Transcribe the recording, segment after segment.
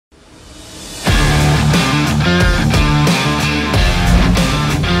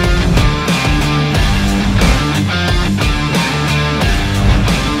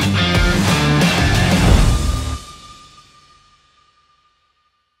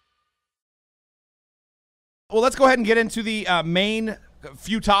well, let's go ahead and get into the main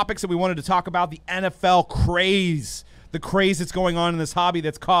few topics that we wanted to talk about. The NFL craze, the craze that's going on in this hobby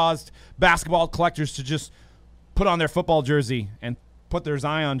that's caused basketball collectors to just put on their football jersey and put their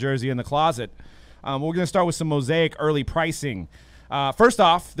Zion jersey in the closet. We're going to start with some Mosaic early pricing. First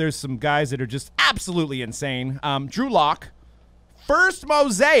off, there's some guys that are just absolutely insane. Drew Lock, first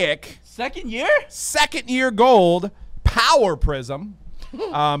Mosaic. Second year gold, Power Prism.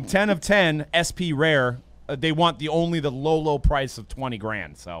 10 of 10 SP rare. They want the low price of 20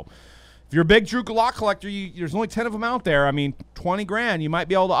 grand. So if you're a big Drew Lock collector, there's only 10 of them out there. I mean, 20 grand, you might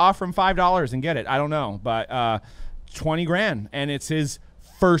be able to offer him $5 and get it. I don't know, but 20 grand, and it's his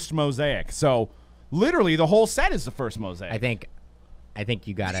first Mosaic. So literally the whole set is the first Mosaic. I think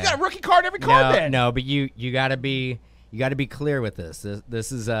you got a rookie card every card. Then no, but you gotta be clear with this.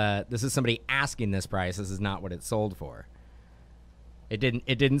 This is somebody asking this price. This is not what it sold for. It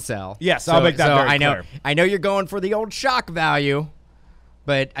didn't sell. Yes, I'll make that very clear. I know you're going for the old shock value,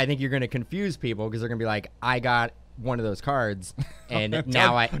 but I think you're going to confuse people because they're going to be like, I got one of those cards, and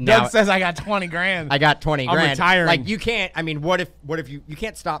Doug says I got 20 grand. I got 20 grand. I'm retiring. Like, you can't. I mean, what if you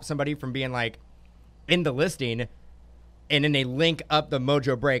can't stop somebody from being like in the listing, and then they link up the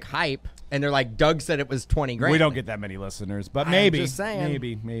Mojobreak hype, and they're like, Doug said it was 20 grand. We don't get that many listeners, but maybe. Just saying.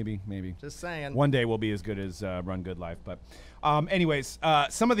 Maybe. Just saying. One day we'll be as good as Run Good Life. But anyways,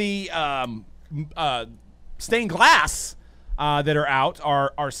 some of the stained glass that are out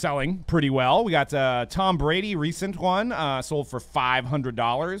are selling pretty well. We got Tom Brady, recent one, sold for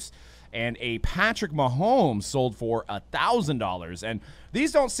 $500. And a Patrick Mahomes sold for $1,000. And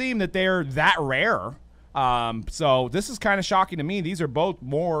these don't seem that they're that rare. So this is kind of shocking to me. These are both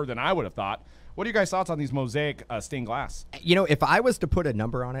more than I would have thought. What are your guys' thoughts on these Mosaic stained glass? You know, if I was to put a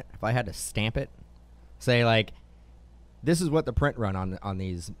number on it, if I had to stamp it, say like, this is what the print run on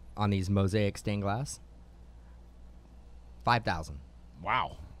these Mosaic stained glass. 5,000.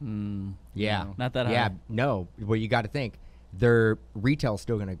 Wow. Yeah. No, not that high. Yeah. No. Well, you got to think their retail's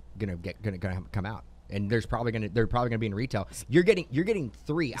still gonna come out. And they're probably gonna be in retail. You're getting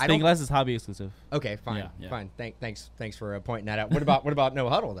 3. Stained glass is hobby exclusive. Okay, fine, Yeah. fine. Thanks for pointing that out. What about no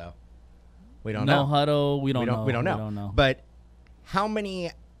huddle though? We don't know. No huddle. We don't know. We don't know. But how many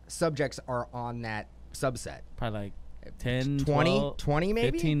subjects are on that subset? Probably like 10, 20, 12, 20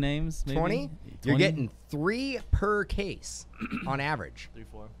 maybe. 15 names. Maybe. 20. You're getting 3 per case on average. 3,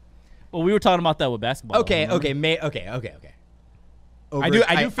 4. Well, we were talking about that with basketball. Okay. Remember? Okay. I do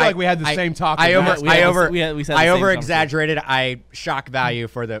feel like we had the same talk. I we over exaggerated. I shock value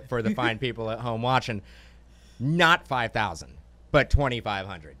for the fine people at home watching. Not 5,000, but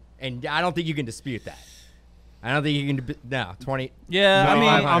 2,500, and I don't think you can dispute that. I don't think you can. No, 20. Yeah, No, I mean,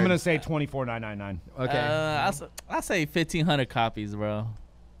 I'm gonna say 24,999. Okay. I say 1,500 copies, bro,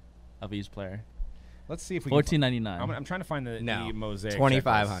 of each player. Let's see if we. 14.99. I'm trying to find the Mosaic.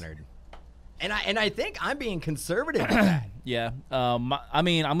 2,500. And I think I'm being conservative with that. Yeah. I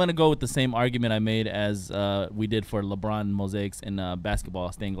mean, I'm gonna go with the same argument I made as we did for LeBron mosaics in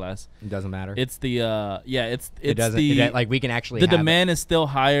basketball stained glass. It doesn't matter. It's the it doesn't like we can actually. The demand is still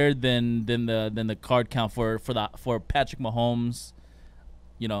higher than the card count for Patrick Mahomes.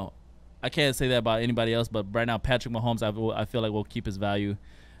 You know, I can't say that about anybody else, but right now Patrick Mahomes, I feel like will keep his value.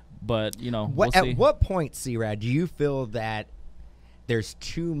 But you know, we'll see. At what point, C-Rad, do you feel that there's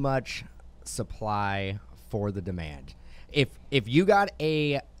too much supply for the demand? If you got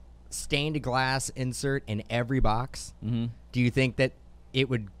a stained glass insert in every box, do you think that it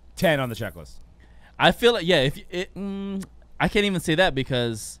would 10 on the checklist? I feel like I can't even say that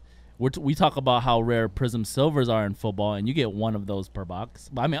because we talk about how rare Prism Silvers are in football, and you get one of those per box.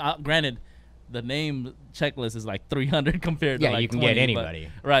 But I mean, granted, the name checklist is like 300 compared to like you can 20, get anybody,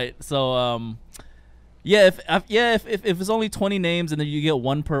 right? So if it's only 20 names and then you get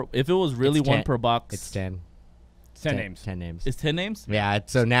one per, if it was really one per box, it's 10. 10 names. 10 names. It's 10 names. Yeah.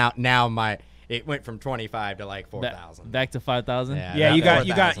 So now it went from 25 to like 4,000. Back to 5,000. Yeah, you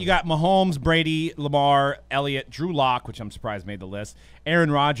got Mahomes, Brady, Lamar, Elliott, Drew Lock, which I'm surprised made the list,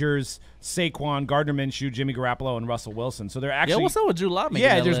 Aaron Rodgers, Saquon, Gardner Minshew, Jimmy Garoppolo, and Russell Wilson. So they're actually what's up with Drew Lock?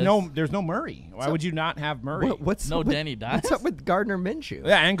 There's no Murray. Why would you not have Murray? What's Danny Dimes? What's up with Gardner Minshew?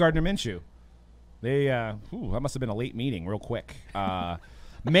 Yeah, and Gardner Minshew. They that must have been a late meeting, real quick.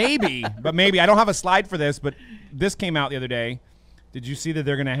 Maybe I don't have a slide for this, but this came out the other day. Did you see that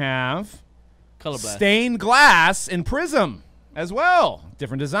they're going to have Color Blast stained glass in Prism as well?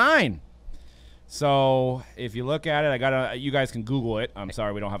 Different design. So if you look at it, you guys can Google it. I'm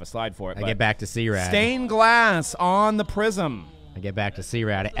sorry we don't have a slide for it. I get back to C-Rad. Stained glass on the Prism. I get back to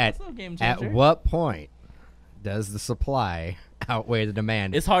C-Rad. At game changer. what point does the supply outweigh the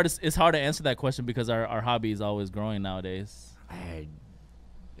demand. It's hard to answer that question because our hobby is always growing nowadays.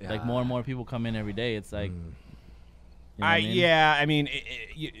 Like more and more people come in every day. It's like, you know what I mean? Yeah, I mean,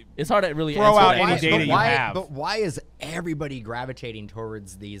 it's hard to really throw answer out that any question. data you have. But why is everybody gravitating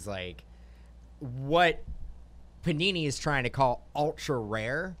towards these, like, what Panini is trying to call ultra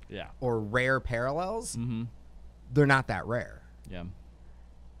rare or rare parallels? Mm-hmm. They're not that rare. Yeah.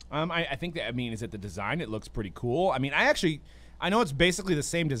 I think that, I mean, is it the design? It looks pretty cool. I mean, I know it's basically the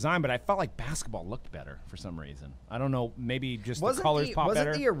same design, but I felt like basketball looked better for some reason. I don't know, maybe just the colors pop better.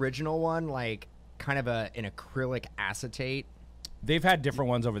 Wasn't the original one like kind of an acrylic acetate? They've had different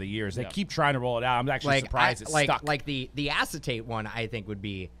ones over the years. They keep trying to roll it out. I'm actually surprised it's stuck. Like the acetate one, I think would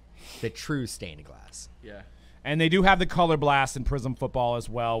be the true stained glass. Yeah. And they do have the Color Blast in Prism Football as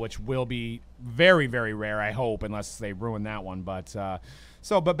well, which will be very, very rare, I hope, unless they ruin that one. But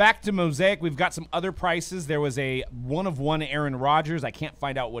but back to Mosaic, we've got some other prices. There was a 1-of-1 Aaron Rodgers. I can't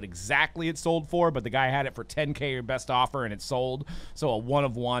find out what exactly it sold for, but the guy had it for $10K best offer, and it sold. So a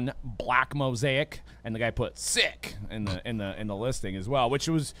 1-of-1 black Mosaic, and the guy put sick in the listing as well, which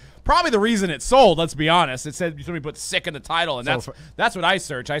was probably the reason it sold. Let's be honest. It said somebody put sick in the title, and that's what I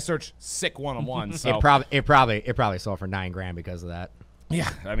search. I search sick 1-of-1. So it probably sold for $9,000 because of that.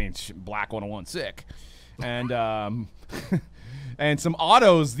 Yeah, I mean, black 1-of-1 sick, and and some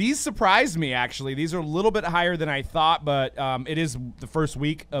autos. These surprised me, actually. These are a little bit higher than I thought, but it is the first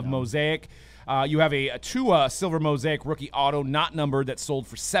week of Mosaic. You have a Tua Silver Mosaic rookie auto, not numbered, that sold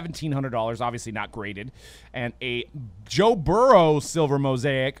for $1,700, obviously not graded, and a Joe Burrow Silver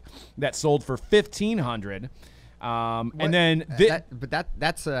Mosaic that sold for $1,500. And then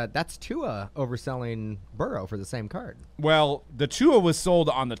that's Tua overselling Burrow for the same card. Well, the Tua was sold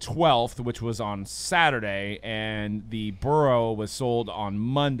on the 12th, which was on Saturday, and the Burrow was sold on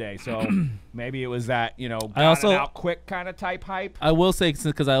Monday. So maybe it was that, got it out quick kind of type hype. I will say,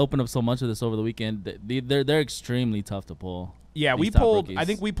 because I opened up so much of this over the weekend, they're extremely tough to pull. Yeah, we pulled. Rookies. I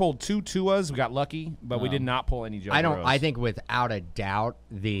think we pulled 2 Tuas. We got lucky, but we did not pull any Joe Burrows. I think without a doubt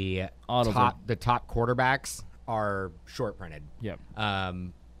the top quarterbacks are short printed. Yep.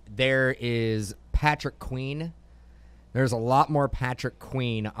 There is Patrick Queen. There's a lot more Patrick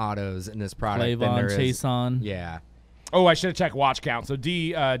Queen autos in this product than there is. Chason. Yeah. Oh, I should have checked watch count. So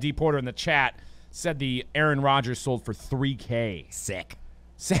D Porter in the chat said the Aaron Rodgers sold for $3K. Sick.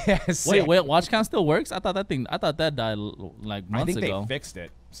 Wait, watch count still works? I thought that died like months ago. I think they fixed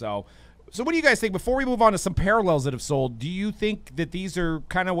it. So what do you guys think? Before we move on to some parallels that have sold, do you think that these are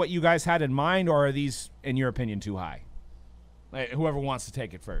kind of what you guys had in mind, or are these, in your opinion, too high? Whoever wants to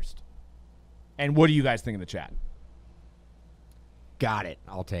take it first. And what do you guys think in the chat? Got it.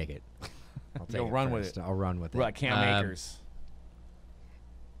 I'll take it. I'll run with it. I'll run with it. We're like Cam Akers.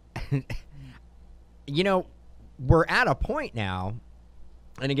 We're at a point now,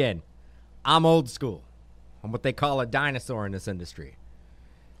 and again, I'm old school. I'm what they call a dinosaur in this industry.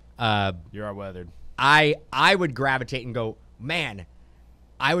 You're outweathered. I would gravitate and go, man,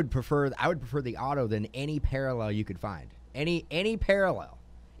 I would prefer the auto than any parallel you could find. Any parallel.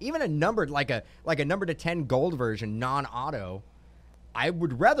 Even a numbered like a number to 10 gold version non-auto, I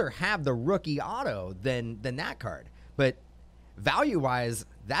would rather have the rookie auto than that card. But value-wise,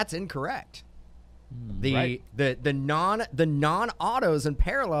 that's incorrect. Right. The non-autos and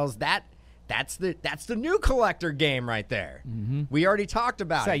parallels, that's the new collector game right there. Mm-hmm. We already talked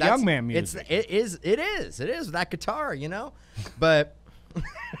about it. It's that young man music. It is that guitar, But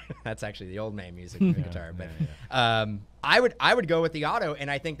that's actually the old man music of the guitar. But I would go with the auto, and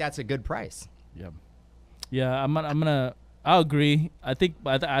I think that's a good price. Yep. Yeah, I'll agree.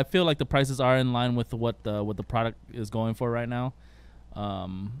 I feel like the prices are in line with what the product is going for right now.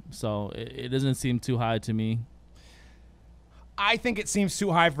 So it doesn't seem too high to me. I think it seems too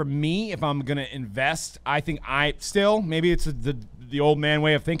high for me if I'm going to invest. I think maybe it's the old man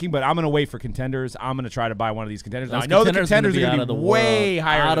way of thinking, but I'm going to wait for contenders. I'm going to try to buy one of these contenders. Now, I know the contenders are going to be way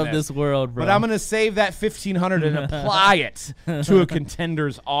higher out of this world, bro. But I'm going to save that $1,500 and apply it to a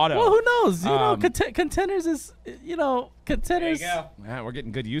contenders auto. Well, who knows? Contenders is, contenders. There you go. Man, we're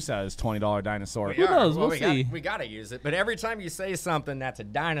getting good use out of this $20 dinosaur. Who knows? We'll see. We got to use it. But every time you say something that's a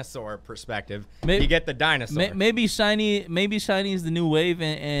dinosaur perspective, you get the dinosaur. Maybe shiny is the new wave,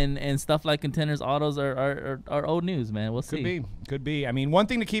 and stuff like contenders autos are old news, man. We'll see. Could be. I mean, one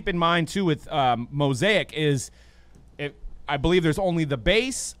thing to keep in mind too with Mosaic is, I believe there's only the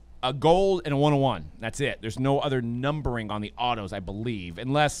base, a gold, and a 1-of-1. That's it. There's no other numbering on the autos, I believe,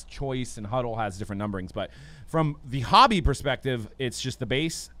 unless Choice and Huddle has different numberings. But from the hobby perspective, it's just the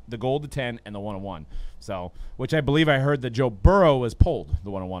base, the gold, the 10, and the 1-of-1. So, which I believe I heard that Joe Burrow was pulled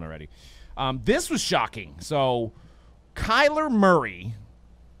the 1-of-1 already. This was shocking. So, Kyler Murray,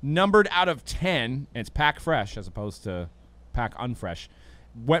 numbered out of 10, and it's pack fresh as opposed to pack unfresh,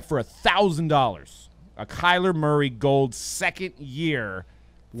 went for $1,000. A Kyler Murray gold second year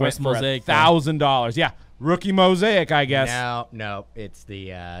went First for mosaic, $1,000. Yeah, rookie mosaic, I guess. No, it's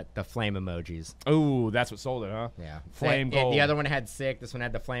the flame emojis. Oh, that's what sold it, huh? Yeah, Flame gold. The other one had sick. This one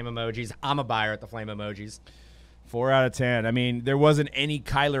had the flame emojis. I'm a buyer at the flame emojis. 4 out of 10. I mean, there wasn't any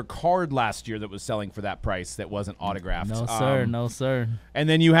Kyler card last year that was selling for that price that wasn't autographed. No, sir. No, sir. And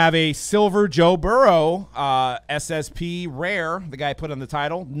then you have a silver Joe Burrow SSP rare. The guy put on the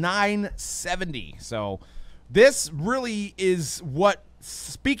title, $970. So this really is what,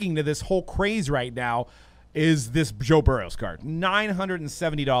 speaking to this whole craze right now, is this Joe Burrow's card.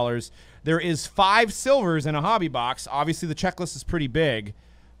 $970. There is 5 silvers in a hobby box. Obviously, the checklist is pretty big,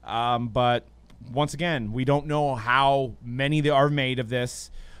 but once again, we don't know how many there are made of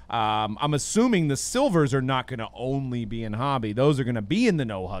this. I'm assuming the silvers are not going to only be in hobby. Those are going to be in the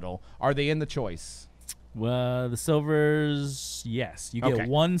no huddle. Are they in the choice? Well, the silvers, yes. You get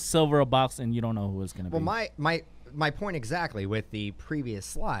 1 silver a box, and you don't know who it's going to be. Well, my point exactly with the previous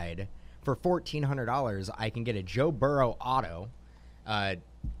slide, for $1,400, I can get a Joe Burrow auto.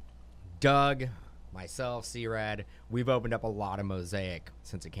 Doug, myself, C-Rad, we've opened up a lot of mosaic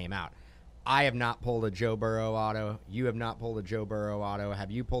since it came out. I have not pulled a Joe Burrow auto. You have not pulled a Joe Burrow auto.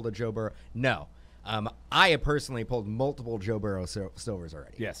 Have you pulled a Joe Burrow? No. I have personally pulled multiple Joe Burrow silvers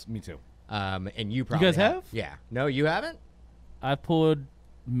already. Yes, me too. And you probably guys have? Yeah. No, you haven't? I pulled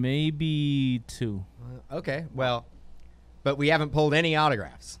maybe 2. Okay. Well, but we haven't pulled any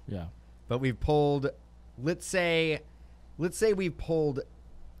autographs. Yeah. But we've pulled, let's say we've pulled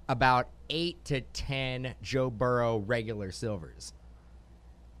about 8 to 10 Joe Burrow regular silvers.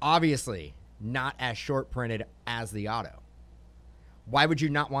 Obviously, not as short printed as the auto. Why would you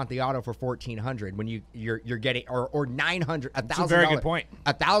not want the auto for $1,400 when you're getting or $900? $1,000. That's a very good point.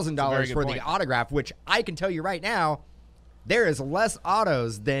 $1,000 for the autograph, which I can tell you right now, there is less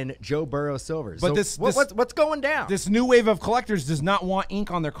autos than Joe Burrow silvers. But so what's going down? This new wave of collectors does not want ink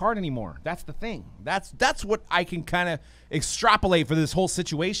on their card anymore. That's the thing. That's what I can kind of extrapolate for this whole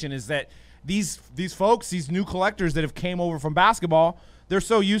situation is that these folks, these new collectors that have came over from basketball, they're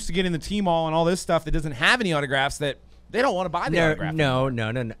so used to getting the T-Mall and all this stuff that doesn't have any autographs that they don't want to buy the autograph. No.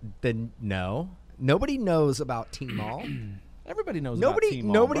 Nobody knows about T-Mall. Everybody knows about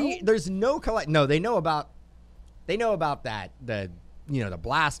T-Mall. Nobody. Bro. There's no collect. No, they know about that. The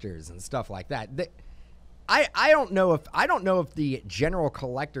blasters and stuff like that. I don't know if the general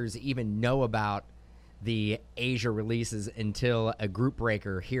collectors even know about the Asia releases until a group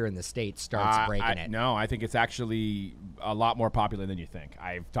breaker here in the States starts breaking it. No, I think it's actually a lot more popular than you think.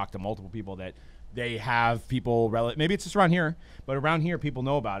 I've talked to multiple people that they have people, maybe it's just around here, but around here people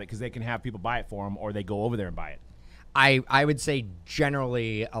know about it because they can have people buy it for them or they go over there and buy it. I would say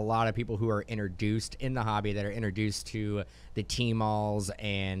generally a lot of people who are introduced in the hobby that are introduced to the T-Malls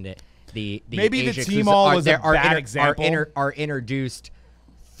and the maybe Asia the T-Mall was a bad example. Are introduced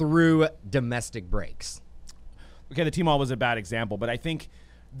through domestic breaks. Okay, the T-Mall was a bad example, but I think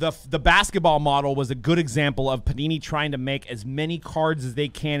the basketball model was a good example of Panini trying to make as many cards as they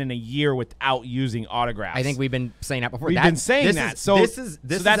can in a year without using autographs. I think we've been saying that before. We've been saying that. So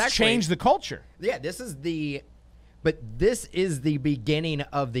that's actually changed the culture. Yeah, this is the beginning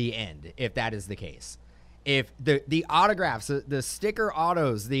of the end, if that is the case. If the autographs, the sticker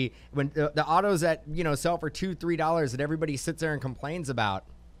autos, the autos that sell for $2-3 that everybody sits there and complains about,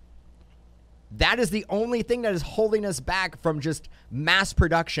 that is the only thing that is holding us back from just mass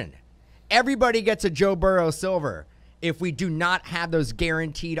production. Everybody gets a Joe Burrow silver if we do not have those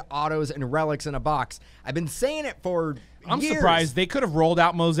guaranteed autos and relics in a box. I've been saying it for I'm years. surprised they could have rolled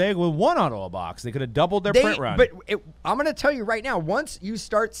out Mosaic with 1 auto a box. They could have doubled their print run. But I'm going to tell you right now, once you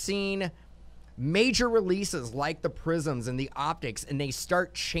start seeing major releases like the Prisms and the Optics, and they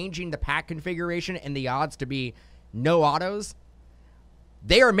start changing the pack configuration and the odds to be no autos,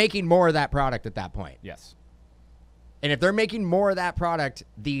 they are making more of that product at that point. Yes. And if they're making more of that product,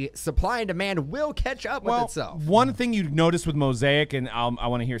 the supply and demand will catch up with itself. One thing you notice with Mosaic, and I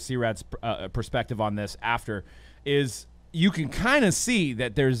want to hear C-Rad's perspective on this after, is you can kind of see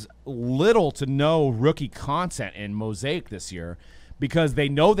that there's little to no rookie content in Mosaic this year because they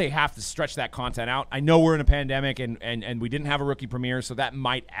know they have to stretch that content out. I know we're in a pandemic and we didn't have a rookie premiere, so that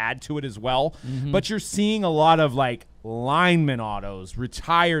might add to it as well. Mm-hmm. But you're seeing a lot of like lineman autos,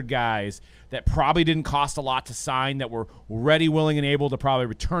 retired guys that probably didn't cost a lot to sign, that were ready, willing, and able to probably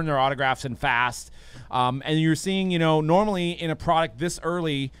return their autographs in fast. And you're seeing, normally in a product this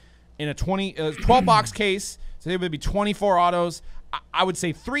early, in a 12-box case, so there would be 24 autos. I would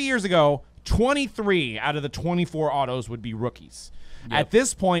say 3 years ago, 23 out of the 24 autos would be rookies. Yep. At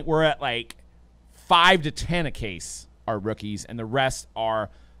this point, we're at like 5 to 10 a case are rookies, and the rest are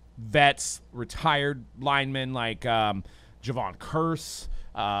vets, retired linemen like Javon Curse.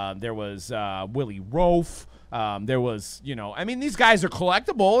 There was Willie Rofe. There was, I mean, these guys are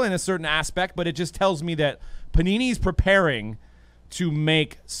collectible in a certain aspect, but it just tells me that Panini's preparing to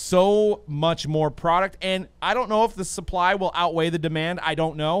make so much more product. And I don't know if the supply will outweigh the demand. I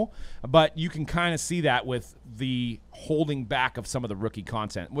don't know. But you can kind of see that with the holding back of some of the rookie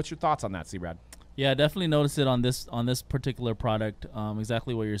content. What's your thoughts on that, C-Rad? Yeah, definitely notice it on this particular product.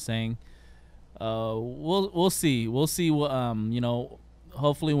 Exactly what you're saying. We'll see. We'll see what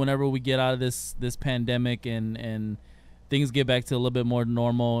hopefully whenever we get out of this pandemic and things get back to a little bit more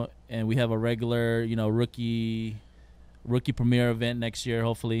normal and we have a regular, rookie premiere event next year,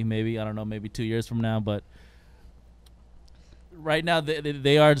 hopefully, maybe, I don't know, maybe 2 years from now, but right now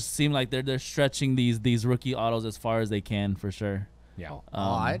they seem like they're stretching these rookie autos as far as they can, for sure. Yeah.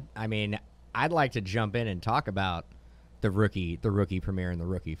 I mean, I'd like to jump in and talk about the rookie premiere and the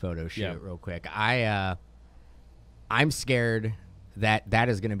rookie photo shoot real quick. I'm scared that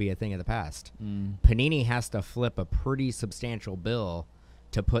is going to be a thing of the past. Panini has to flip a pretty substantial bill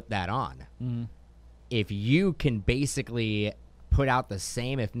to put that on. If you can basically put out the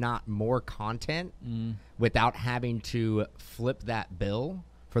same, if not more content without having to flip that bill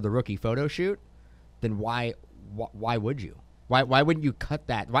for the rookie photo shoot, then why would you? Why wouldn't you cut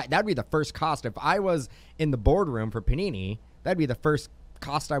that? That'd be the first cost. If I was in the boardroom for Panini, that'd be the first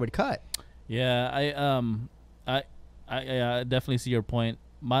cost I would cut. Yeah, I definitely see your point.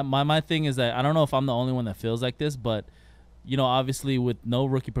 My thing is that I don't know if I'm the only one that feels like this, but obviously with no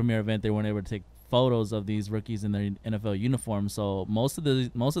rookie premiere event, they weren't able to take photos of these rookies in their NFL uniforms. So most of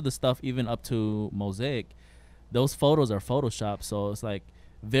the stuff, even up to Mosaic, those photos are photoshopped. So it's like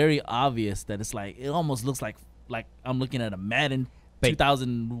very obvious that it's like it almost looks like I'm looking at a Madden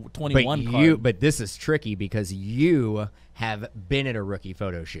 2021 card. But this is tricky because you have been at a rookie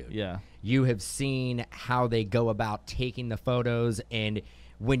photo shoot. Yeah. You have seen how they go about taking the photos, and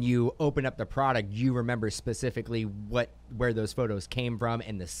when you open up the product, you remember specifically where those photos came from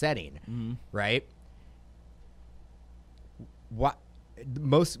and the setting, right? What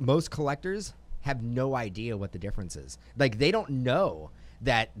most collectors have no idea what the difference is. Like, they don't know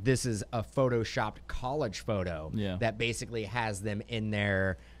that this is a photoshopped college photo that basically has them in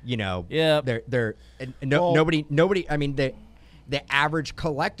their, nobody. I mean, the average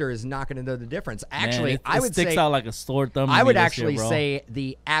collector is not going to know the difference. Actually, I would say out like a sore thumb. I would actually say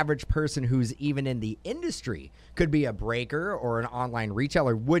the average person who's even in the industry, could be a breaker or an online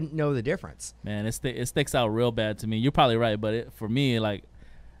retailer, wouldn't know the difference. Man, it sticks out real bad to me. You're probably right, but for me, like,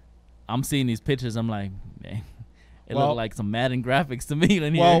 I'm seeing these pictures, I'm like, man, it looked like some Madden graphics to me.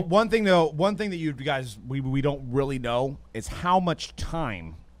 Well, one thing that you guys we don't really know is how much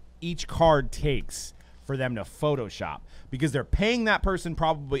time each card takes for them to Photoshop, because they're paying that person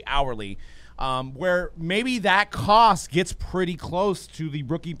probably hourly, where maybe that cost gets pretty close to the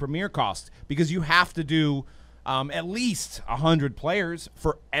rookie premiere cost, because you have to do at least 100 players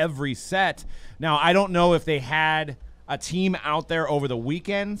for every set. Now, I don't know if they had a team out there over the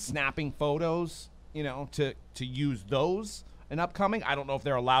weekend snapping photos, to use those in upcoming. I don't know if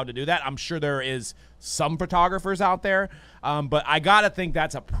they're allowed to do that. I'm sure there is some photographers out there, but I gotta think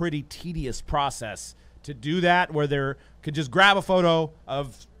that's a pretty tedious process to do that, where they could just grab a photo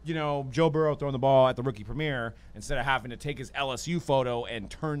of Joe Burrow throwing the ball at the rookie premiere instead of having to take his LSU photo and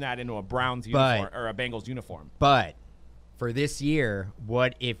turn that into a Browns uniform or a Bengals uniform. But for this year,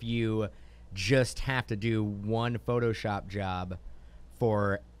 what if you just have to do one Photoshop job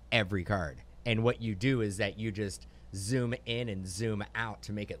for every card? And what you do is that you just zoom in and zoom out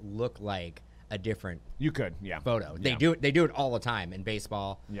to make it look like a different photo. They do it all the time in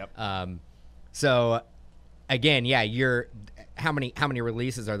baseball. Yep. So again, how many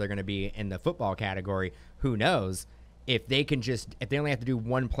releases are there going to be in the football category? Who knows? If they only have to do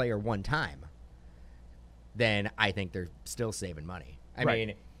one player one time, then I think they're still saving money. I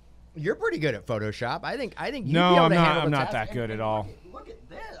mean, you're pretty good at Photoshop. I think you'd be able to handle the task. I'm not that good at all. Look at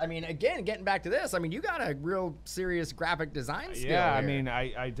this. I mean, again, getting back to this, I mean, you got a real serious graphic design skill. Yeah, here. I mean,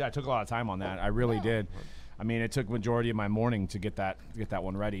 I took a lot of time on that. I really did. I mean, it took majority of my morning to get that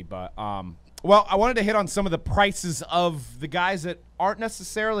one ready. But well, I wanted to hit on some of the prices of the guys that aren't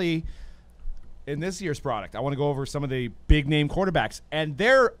necessarily in this year's product. I want to go over some of the big name quarterbacks and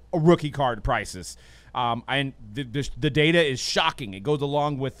their rookie card prices. And the data is shocking. It goes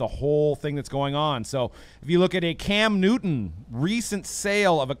along with the whole thing that's going on. So if you look at a Cam Newton, recent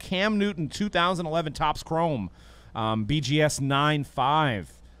sale of a Cam Newton 2011 Topps Chrome, BGS 9.5,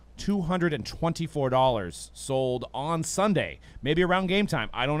 $224 sold on Sunday, maybe around game time.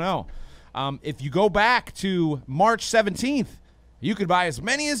 I don't know. If you go back to March 17th, you could buy as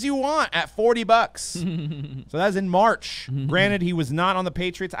many as you want at $40. So that's in March. Granted, he was not on the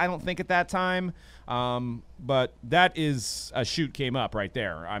Patriots, I don't think, at that time. But that is a shoot came up right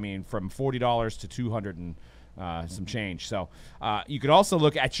there. I mean, from $40 to 200 and some change. So you could also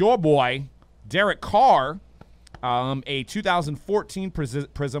look at your boy, Derek Carr, a 2014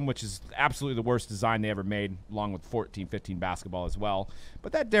 Prism, which is absolutely the worst design they ever made, along with 14-15 basketball as well.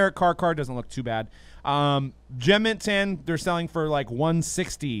 But that Derek Carr card doesn't look too bad. Gem Mint 10, they're selling for like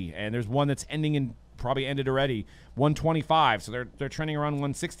 $160, and there's one that's probably ended already, $125. So they're trending around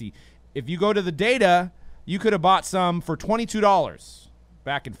 $160. If you go to the data, you could have bought some for $22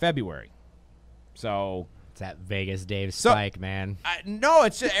 back in February. So It's that Vegas Dave spike, man. no,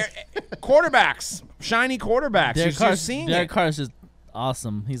 it's quarterbacks, shiny quarterbacks. Derek Carr is just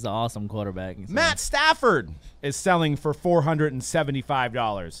awesome. He's an awesome quarterback. Matt Stafford is selling for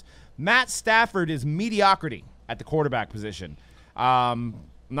 $475. Matt Stafford is mediocrity at the quarterback position. I'm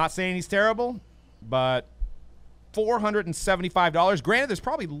not saying he's terrible, but $475. Granted, there's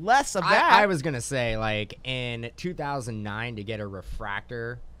probably less of that. I was going to say, like, in 2009 to get a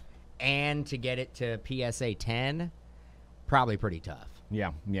refractor and to get it to PSA 10, probably pretty tough.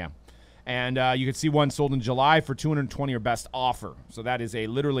 Yeah. And you can see one sold in July for $220 or best offer. So that is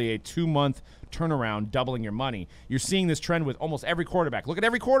literally a 2-month turnaround, doubling your money. You're seeing this trend with almost every quarterback. Look at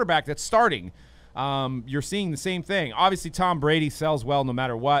every quarterback that's starting. You're seeing the same thing. Obviously, Tom Brady sells well no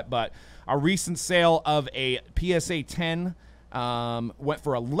matter what, but a recent sale of a PSA 10 went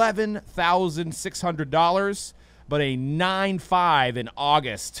for $11,600, but a 9.5 in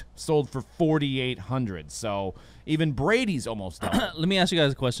August sold for $4,800. So even Brady's almost done. Let me ask you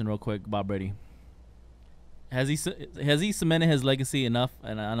guys a question real quick about Brady. Has he cemented his legacy enough?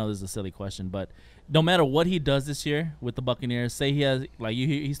 And I know this is a silly question, but no matter what he does this year with the Buccaneers, say he has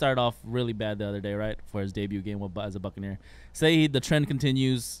he started off really bad the other day, right, for his debut game as a Buccaneer. Say the trend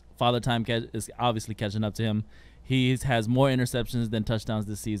continues, Father Time is obviously catching up to him. He has more interceptions than touchdowns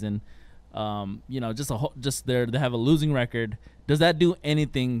this season. Just they have a losing record. Does that do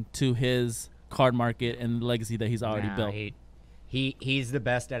anything to his card market and the legacy that he's already built? He's the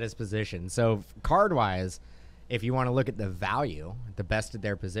best at his position. So card wise, if you want to look at the value, the best at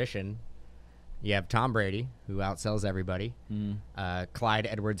their position, you have Tom Brady, who outsells everybody. Clyde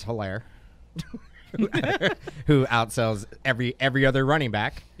Edwards-Helaire, who outsells every other running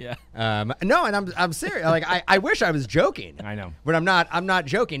back. Yeah. No, and I'm serious. Like I wish I was joking. I know, but I'm not. I'm not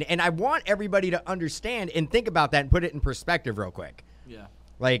joking. And I want everybody to understand and think about that and put it in perspective real quick. Yeah.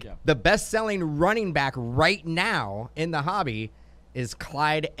 The best-selling running back right now in the hobby is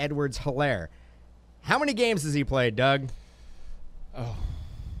Clyde Edwards-Helaire. How many games has he played, Doug? Oh,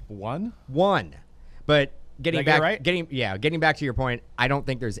 one. But getting back to your point, I don't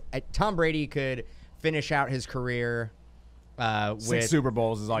think there's Tom Brady could finish out his career with 6 Super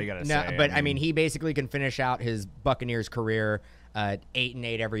Bowls is all you got to say. But I mean, he basically can finish out his Buccaneers career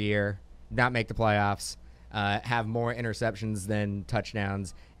 8-8 every year, not make the playoffs, have more interceptions than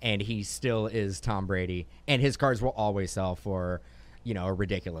touchdowns, and he still is Tom Brady. And his cards will always sell for, a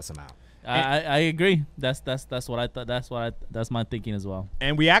ridiculous amount. I agree. That's what I thought. That's my thinking as well.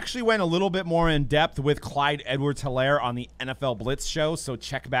 And we actually went a little bit more in depth with Clyde Edwards-Helaire on the NFL Blitz show. So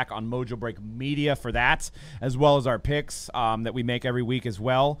check back on Mojobreak Media for that, as well as our picks that we make every week as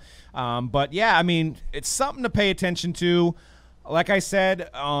well. But yeah, I mean, it's something to pay attention to. Like I said,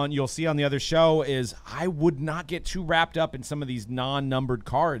 you'll see on the other show, is I would not get too wrapped up in some of these non-numbered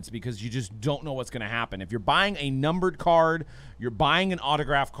cards because you just don't know what's going to happen. If you're buying a numbered card, you're buying an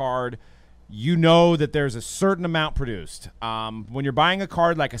autograph card, you know that there's a certain amount produced. When you're buying a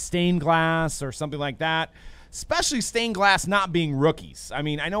card like a stained glass or something like that, especially stained glass not being rookies. I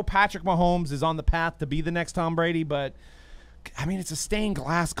mean, I know Patrick Mahomes is on the path to be the next Tom Brady, but I mean, it's a stained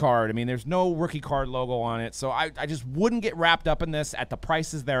glass card. I mean, there's no rookie card logo on it. So I just wouldn't get wrapped up in this at the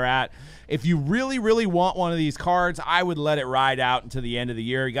prices they're at. If you really, really want one of these cards, I would let it ride out until the end of the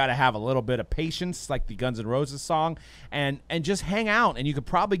year. You got to have a little bit of patience, like the Guns N' Roses song, and just hang out. And you could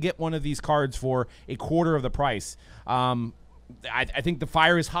probably get one of these cards for a quarter of the price. I think the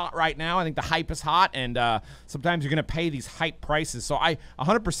fire is hot right now. I think the hype is hot, and sometimes you're going to pay these hype prices. So I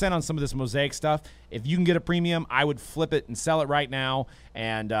 100% on some of this Mosaic stuff. If you can get a premium, I would flip it and sell it right now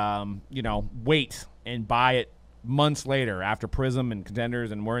and, wait and buy it months later after Prism and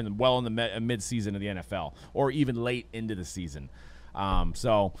Contenders, and we're in the mid-season of the NFL or even late into the season.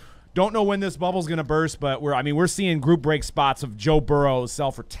 So don't know when this bubble's going to burst, but we're seeing group break spots of Joe Burrow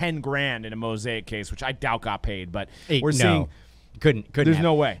sell for $10,000 in a Mosaic case, which I doubt got paid, but we're seeing Couldn't. There's have.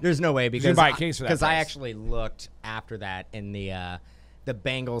 no way. There's no way You because buy a case for that because I price. actually looked after that in the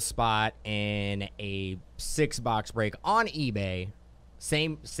Bengals spot in a 6-box break on eBay,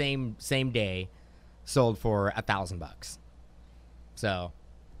 same day, sold for $1,000. So,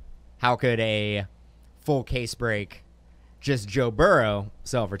 how could a full case break, just Joe Burrow,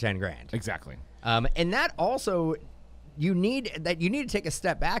 sell for $10,000? Exactly. And that also, you need to take a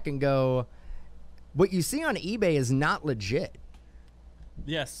step back and go, what you see on eBay is not legit.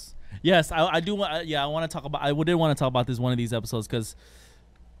 Yes. I do want. I want to talk about. I did want to talk about this one of these episodes because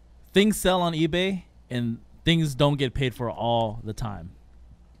things sell on eBay and things don't get paid for all the time.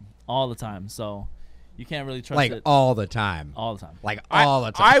 So you can't really trust Like it all the time. all the time. Like all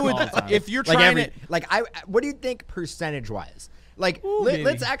the time. I would All the time. if you're like trying every to. what do you think percentage wise? Like Ooh,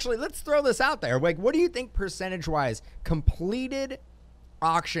 let's throw this out there. Like what do you think percentage wise completed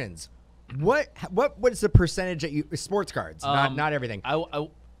auctions? What is the percentage that you sports cards? Not everything.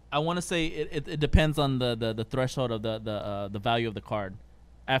 I want to say it depends on the threshold of the value of the card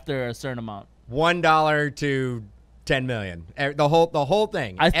after a certain amount. $1 to 10 million. The whole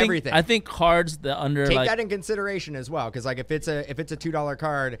thing. Everything. I think cards that under Take like that in consideration as well, because like if it's a $2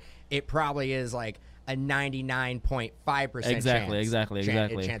 card, it probably is like a 99.5% exactly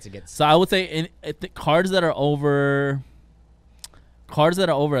chance it gets. So I would say cards that are over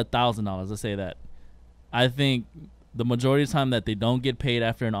 $1,000. Let's say that. I think the majority of the time that they don't get paid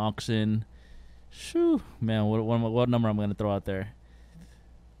after an auction. Shoo, man, what number I'm gonna throw out there?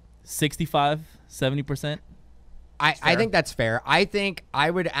 65, 70%. I think that's fair. I think I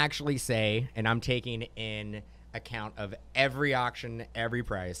would actually say, and I'm taking in account of every auction, every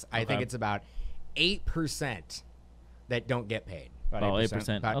price, I think it's about 8% that don't get paid. About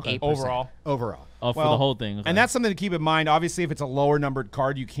 8%. About Okay. 8% overall. Oh, for the whole thing. Okay. And that's something to keep in mind. Obviously, if it's a lower numbered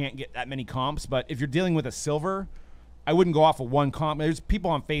card, you can't get that many comps. But if you're dealing with a silver, I wouldn't go off of one comp. There's people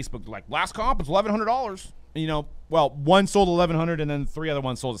on Facebook like, last comp is $1,100. You know, well, one sold $1,100 and then 3 other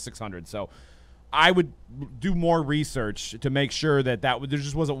ones sold at $600. So I would do more research to make sure that there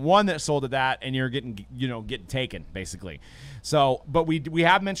just wasn't one that sold at that and you're getting taken basically. So, but we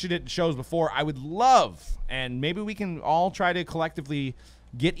have mentioned it in shows before. I would love, and maybe we can all try to collectively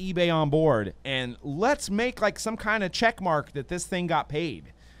get eBay on board and let's make like some kind of check mark that this thing got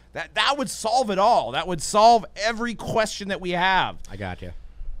paid. That would solve it all. That would solve every question that we have. I got you.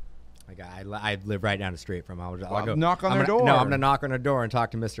 I live right down the street from. I'll go knock on their door. No, I'm gonna knock on their door and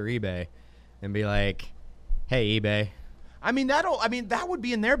talk to Mr. eBay, and be like, "Hey, eBay." I mean that would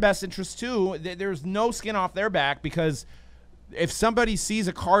be in their best interest too. There's no skin off their back because if somebody sees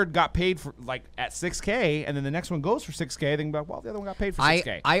a card got paid for like at $6K and then the next one goes for $6K, they can be like, well, the other one got paid for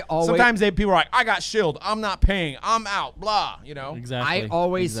 $6K. I always sometimes people are like, I got shilled, I'm not paying, I'm out, blah, you know. Exactly. I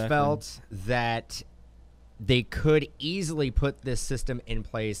always felt that they could easily put this system in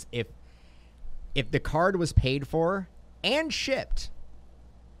place if the card was paid for and shipped,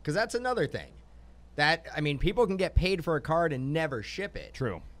 because that's another thing. That, I mean, people can get paid for a card and never ship it.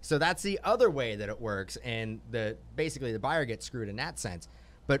 True. So that's the other way that it works, and basically the buyer gets screwed in that sense.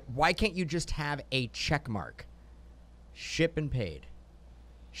 But why can't you just have a check mark? Ship and paid.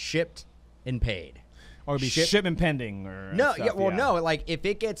 Shipped and paid. Or it'd be shipment pending or No, stuff, no, like if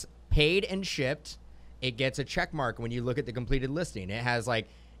it gets paid and shipped, it gets a check mark when you look at the completed listing. It has like,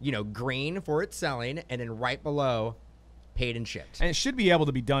 green for its selling, and then right below, paid and shipped. And it should be able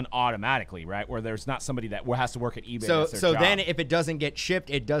to be done automatically, right? Where there's not somebody that has to work at eBay. So then if it doesn't get shipped,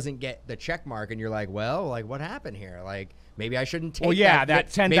 it doesn't get the check mark, and you're like, well, like what happened here? Like maybe I shouldn't take that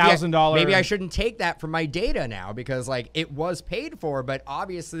 $10,000. Maybe I shouldn't take that for my data now because like it was paid for, but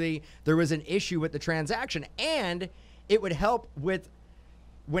obviously there was an issue with the transaction, and it would help with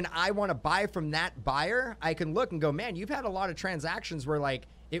when I want to buy from that buyer, I can look and go, man, you've had a lot of transactions where like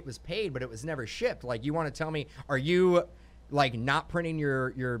it was paid, but it was never shipped. Like you want to tell me, are you like not printing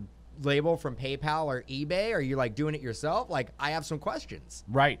your label from PayPal or eBay? Are you like doing it yourself? Like I have some questions.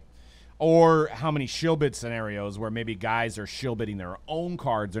 Right. Or how many shill bid scenarios where maybe guys are shill bidding their own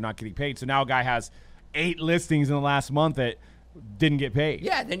cards, they're not getting paid. So now a guy has 8 listings in the last month that didn't get paid.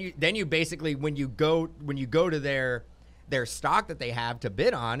 Yeah, then you basically when you go to their stock that they have to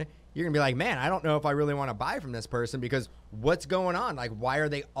bid on, you're gonna be like, man, I don't know if I really want to buy from this person because what's going on? Like, why are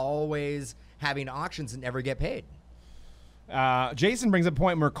they always having auctions and never get paid? Jason brings up a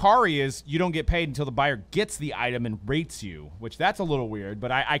point. Mercari is you don't get paid until the buyer gets the item and rates you, which that's a little weird,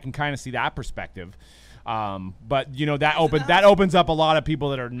 but I can kind of see that perspective. But that opens up a lot of people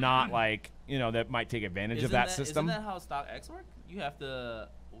that are not like that might take advantage of that system. Isn't that how StockX work? You have to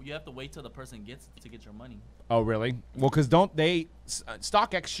you have to wait till the person gets to get your money. Oh, really? Well, because don't they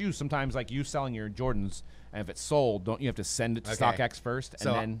StockX shoes sometimes, like you selling your Jordans, and if it's sold, don't you have to send it to StockX first? And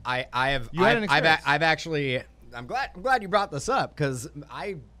So then I've experience. actually I'm glad you brought this up because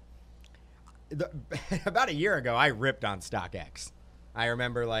about a year ago I ripped on StockX. I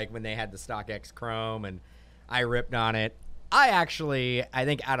remember like when they had the StockX Chrome and I ripped on it. I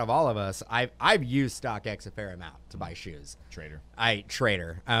think out of all of us, I've used StockX a fair amount to buy shoes. Trader. I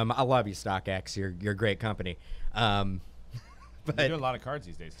love you, StockX. You're a great company. They do a lot of cards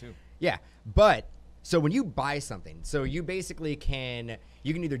these days too. Yeah, but so when you buy something, so you basically can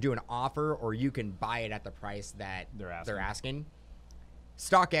either do an offer or you can buy it at the price that they're asking.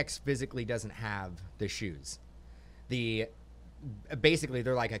 StockX physically doesn't have the shoes. Basically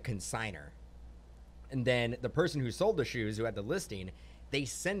they're like a consigner. And then the person who sold the shoes, who had the listing, they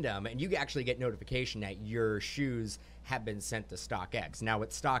send them, and you actually get notification that your shoes have been sent to StockX. Now with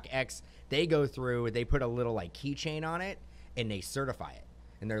StockX, they go through, they put a little like keychain on it, and they certify it.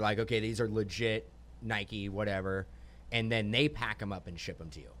 And they're like, okay, these are legit Nike, whatever. And then they pack them up and ship them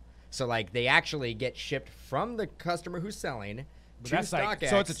to you. So like they actually get shipped from the customer who's selling to That's StockX.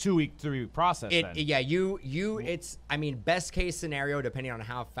 so it's a 2-week, 3-week process. Then. Yeah, it's, I mean, best case scenario, depending on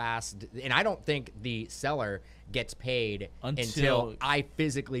how fast, and I don't think the seller gets paid until I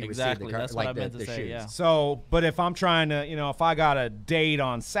physically receive the That's what I meant to say, shoes. yeah. So, but if I'm trying to, if I got a date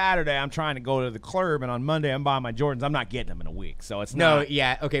on Saturday, I'm trying to go to the club, and on Monday I'm buying my Jordans, I'm not getting them in a week. So it's not.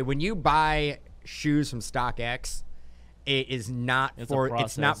 Okay. When you buy shoes from StockX, it is not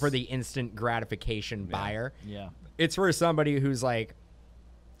It's not for the instant gratification buyer. Yeah. It's for somebody who's like,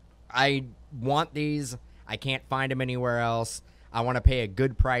 I want these. I can't find them anywhere else. I want to pay a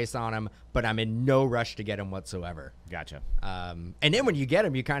good price on them, but I'm in no rush to get them whatsoever. Gotcha. And then when you get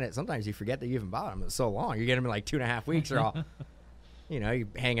them, you sometimes you forget that you even bought them. It's so long. You get them in like 2.5 weeks. They're all, you're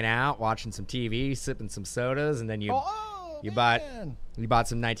hanging out, watching some TV, sipping some sodas, and then you bought some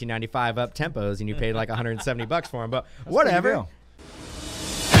 1995 up tempos, and you paid like $170 for them. But whatever.